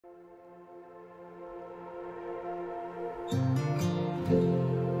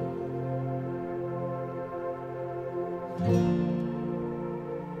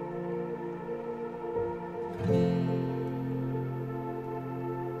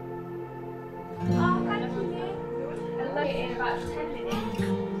wait in about 10 minutes.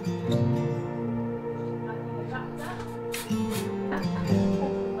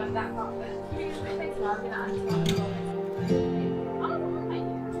 But that part of it. Basically, I'm going to answer that. Oh,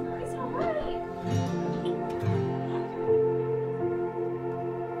 right. It's alright.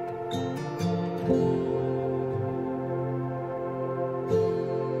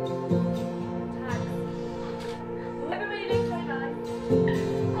 Everybody looks so nice. I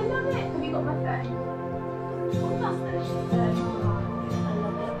love it. Have you got my phone? Oh, that's nice. I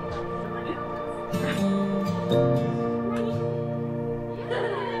love it.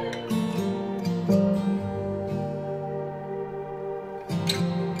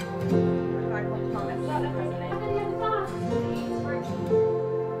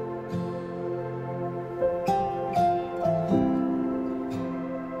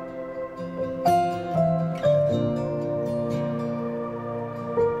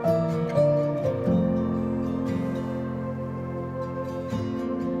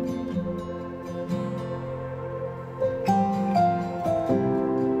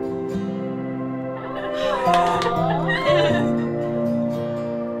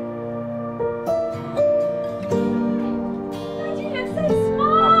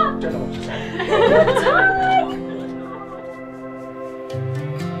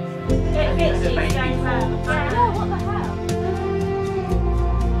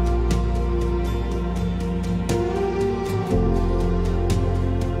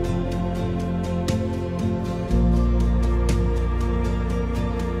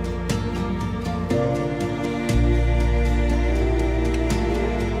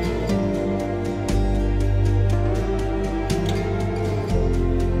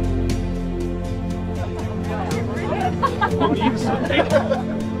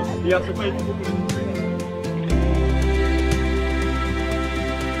 You have to wait.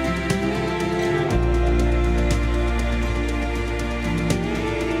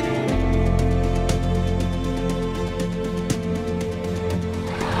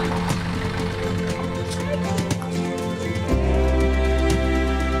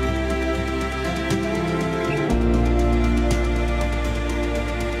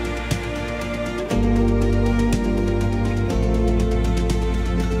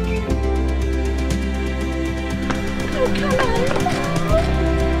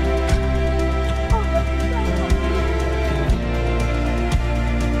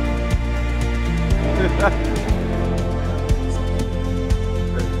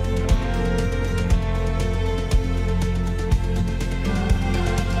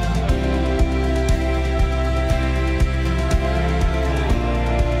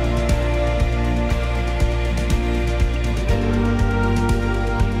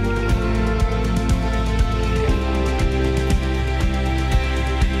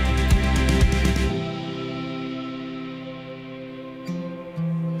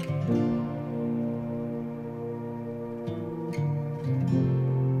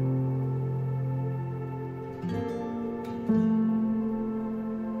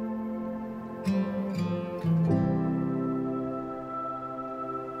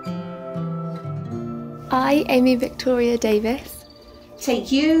 I, Amy Victoria Davis,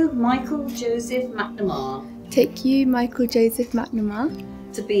 take you, Michael Joseph McNamara, take you, Michael Joseph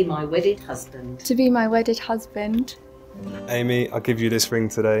McNamara, to be my wedded husband. to be my wedded husband. Amy, I give you this ring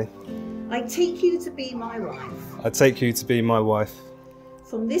today. I take you to be my wife. I take you to be my wife.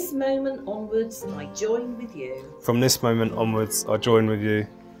 From this moment onwards, I join with you. From this moment onwards, I join with you.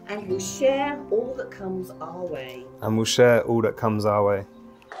 And will share all that comes our way. And will share all that comes our way.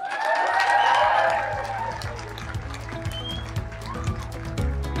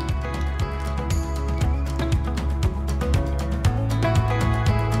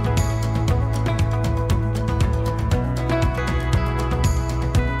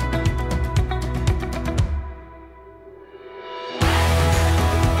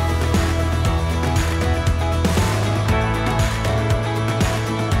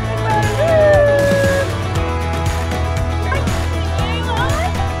 Thank you.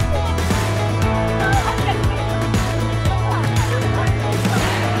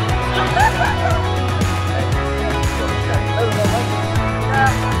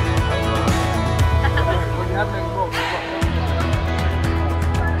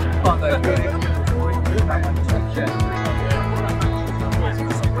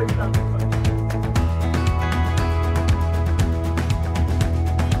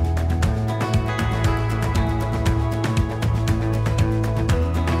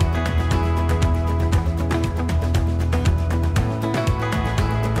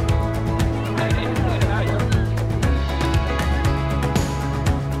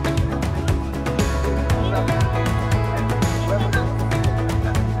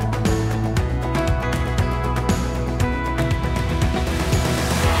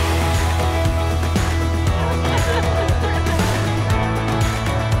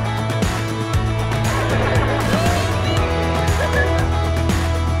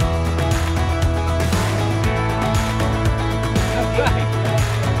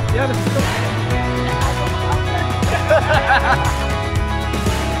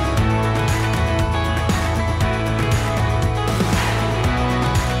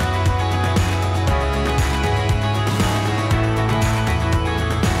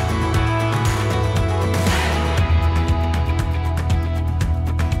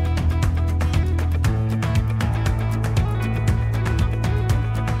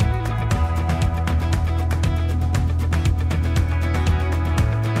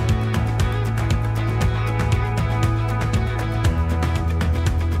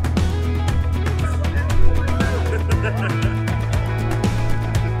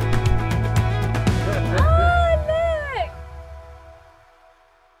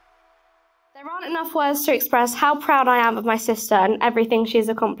 words to express how proud I am of my sister and everything she's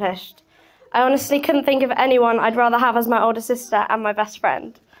accomplished. I honestly couldn't think of anyone I'd rather have as my older sister and my best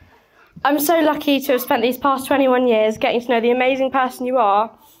friend. I'm so lucky to have spent these past 21 years getting to know the amazing person you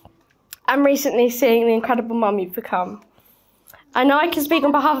are and recently seeing the incredible mum you've become. I know I can speak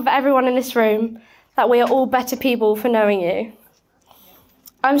on behalf of everyone in this room that we are all better people for knowing you.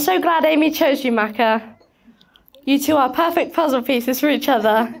 I'm so glad Amy chose you, Maka. You two are perfect puzzle pieces for each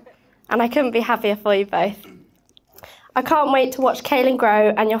other, and I couldn't be happier for you both. I can't wait to watch Kaylin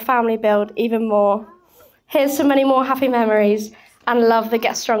grow and your family build even more. Here's to many more happy memories and love that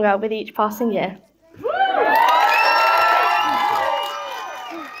gets stronger with each passing year.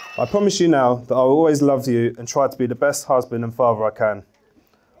 I promise you now that I will always love you and try to be the best husband and father I can.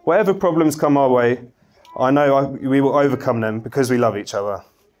 Whatever problems come our way, I know we will overcome them because we love each other.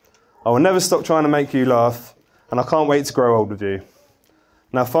 I will never stop trying to make you laugh, and I can't wait to grow old with you.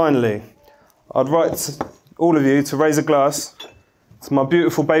 Now finally, I'd like all of you to raise a glass to my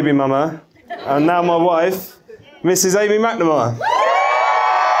beautiful baby mama and now my wife, Mrs. Amy McNamara.